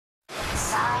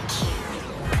Sci-Q.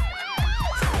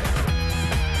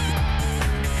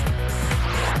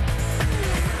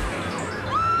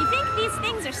 You think these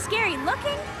things are scary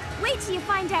looking? Wait till you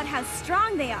find out how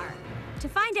strong they are. To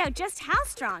find out just how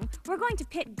strong, we're going to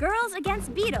pit girls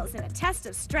against beetles in a test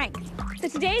of strength. So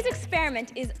today's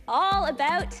experiment is all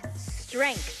about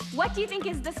strength. What do you think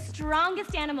is the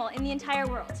strongest animal in the entire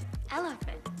world?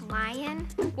 Elephant. Lion.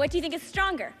 What do you think is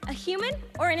stronger, a human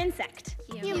or an insect?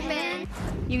 Human.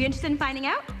 You interested in finding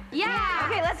out? Yeah!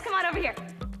 Okay, let's come on over here.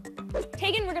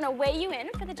 Tegan, we're gonna weigh you in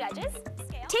for the judges.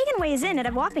 Tegan weighs in at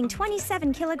a whopping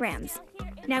 27 kilograms.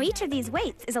 Now each of these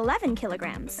weights is 11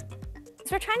 kilograms.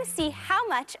 So we're trying to see how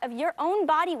much of your own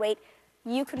body weight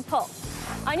you can pull.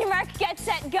 On your mark, get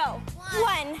set, go.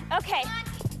 One. Okay.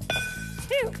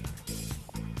 Two.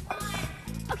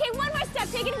 Okay, one more step.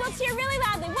 Tegan, we'll cheer really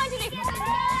loudly. 1, 2, 3.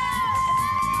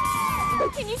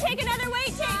 Can you take another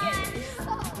weight, Tegan?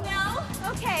 No?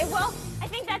 Okay, well, I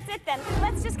think that's it then.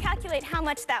 Let's just calculate how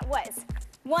much that was.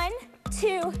 1,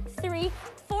 2, 3,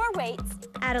 4 weights.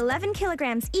 At 11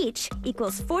 kilograms each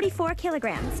equals 44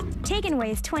 kilograms. Tegan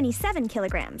weighs 27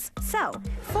 kilograms. So,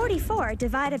 44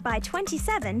 divided by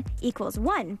 27 equals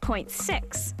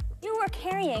 1.6. You were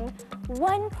carrying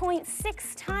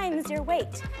 1.6 times your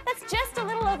weight. That's just a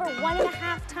little over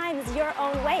 1.5 times your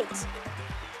own weight.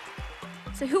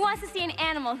 So who wants to see an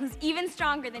animal who's even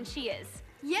stronger than she is?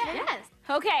 Yes.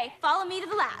 Okay, follow me to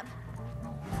the lab.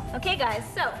 Okay, guys,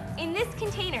 so in this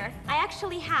container, I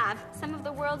actually have some of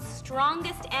the world's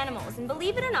strongest animals. And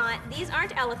believe it or not, these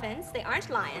aren't elephants, they aren't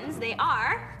lions, they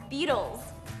are beetles.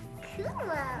 Cool.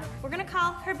 We're gonna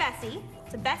call her Bessie.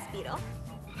 It's a Bess beetle.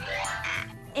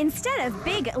 Instead of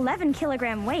big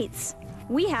 11-kilogram weights,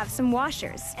 we have some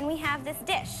washers. And we have this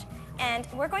dish. And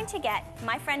we're going to get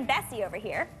my friend Bessie over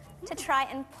here to try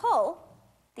and pull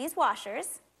these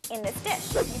washers in this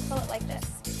dish. You pull it like this.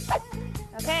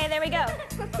 Okay, there we go.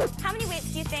 How many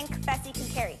weights do you think Bessie can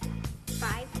carry?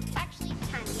 5. Actually,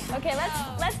 10, yeah. Okay,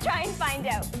 let's try and find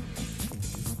out. Come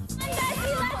on,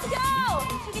 Bessie, let's go!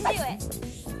 She can do it.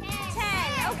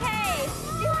 10, okay.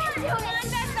 You can do it. Come on,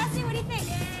 Bessie, what do you think?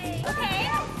 Okay.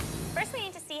 First, we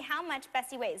need to see how much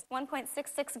Bessie weighs,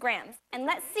 1.66 grams. And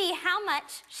let's see how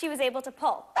much she was able to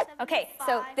pull. Okay,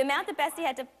 so the amount that Bessie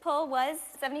had to pull was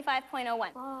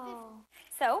 75.01. Whoa.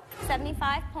 So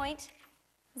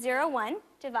 75.01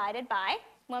 divided by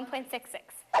 1.66.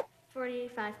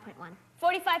 45.1.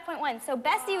 45.1. So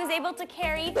Bessie was able to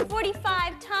carry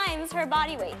 45 times her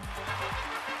body weight.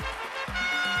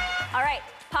 All right,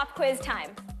 pop quiz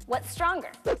time. What's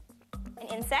stronger, an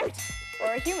insect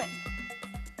or a human?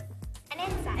 An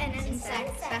insect. An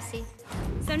insect, Bessie.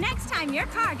 So next time your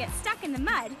car gets stuck in the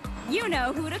mud, you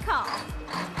know who to call.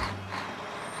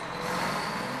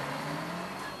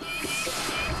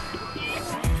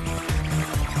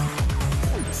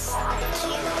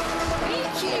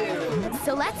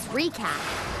 So let's recap.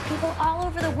 People all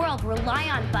over the world rely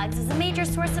on bugs as a major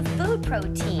source of food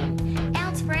protein.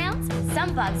 Ounce for ounce,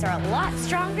 some bugs are a lot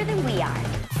stronger than we are.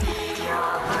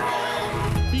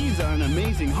 Bees are an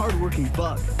amazing, hard-working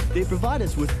bug. They provide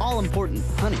us with all-important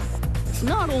honey. It's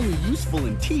not only useful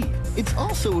in tea, it's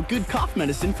also a good cough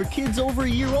medicine for kids over a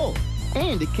year old.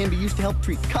 And it can be used to help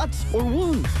treat cuts or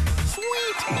wounds. Sweet!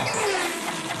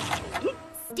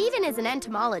 Stephen is an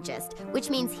entomologist, which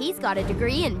means he's got a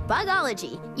degree in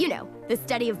bugology. You know, the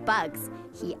study of bugs.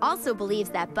 He also believes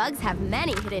that bugs have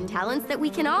many hidden talents that we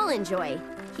can all enjoy.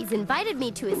 He's invited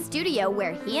me to his studio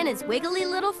where he and his wiggly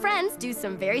little friends do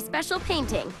some very special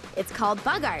painting. It's called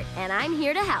bug art, and I'm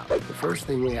here to help. The first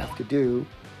thing we have to do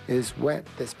is wet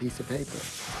this piece of paper.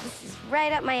 This is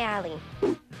right up my alley.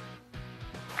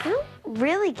 I don't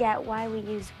really get why we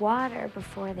use water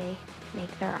before they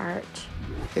make their art.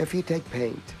 If you take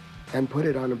paint and put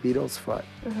it on a beetle's foot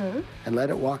and let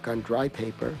it walk on dry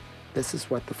paper, this is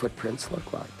what the footprints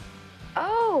look like.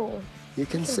 Oh, You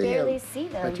can see barely them, see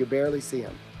them. but you barely see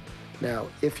them. Now,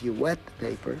 if you wet the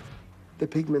paper, the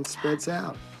pigment spreads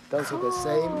out. Those are the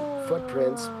same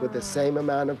footprints with the same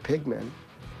amount of pigment,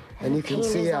 and you can paint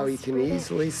see is how all you can spread.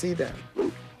 easily see them.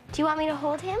 Do you want me to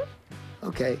hold him?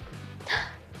 Okay,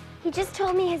 He just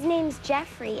told me his name's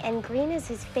Jeffrey, and green is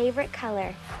his favorite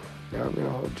color. now I'm gonna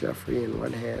hold Jeffrey in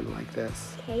one hand like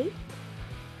this, Okay?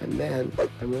 and then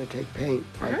I'm gonna take paint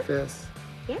like this,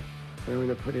 Yeah. and I'm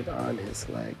gonna put it on his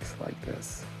legs like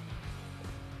this.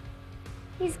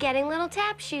 He's getting little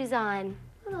tap shoes on.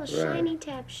 Little shiny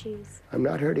tap shoes. I'm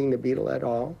not hurting the beetle at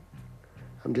all.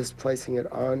 I'm just placing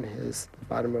it on the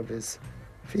bottom of his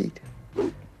feet.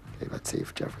 Okay, let's see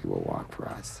if Jeffrey will walk for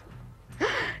us. Cool!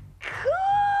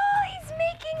 He's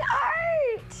making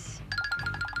art!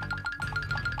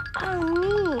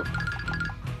 Oh,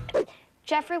 neat.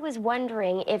 Jeffrey was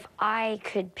wondering if I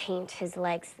could paint his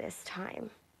legs this time.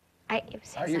 Are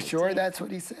you sure that's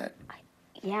what he said?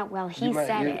 Yeah, well, he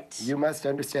said it. You must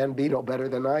understand beetle better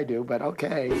than I do, but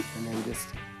okay. And then just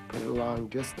put it along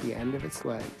just the end of its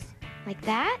legs. Like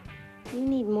that? You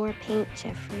need more paint,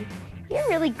 Jeffrey. You're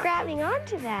really grabbing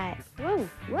onto that. Whoa,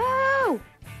 whoa!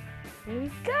 There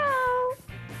we go.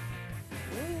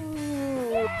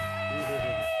 Ooh. Yay!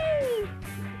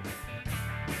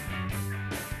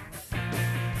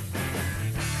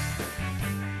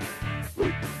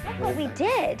 Look what we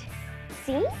did.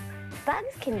 See?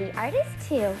 Bugs can be artists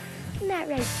too. Isn't that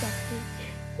right, Jeffrey?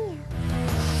 Yeah.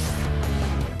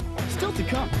 Still to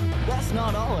come, that's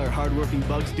not all our hardworking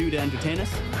bugs do to entertain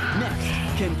us. Next,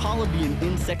 can Paula be an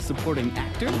insect-supporting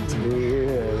actor?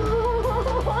 Yeah.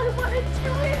 Oh, I want to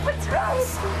do it. What's wrong?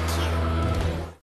 So cute.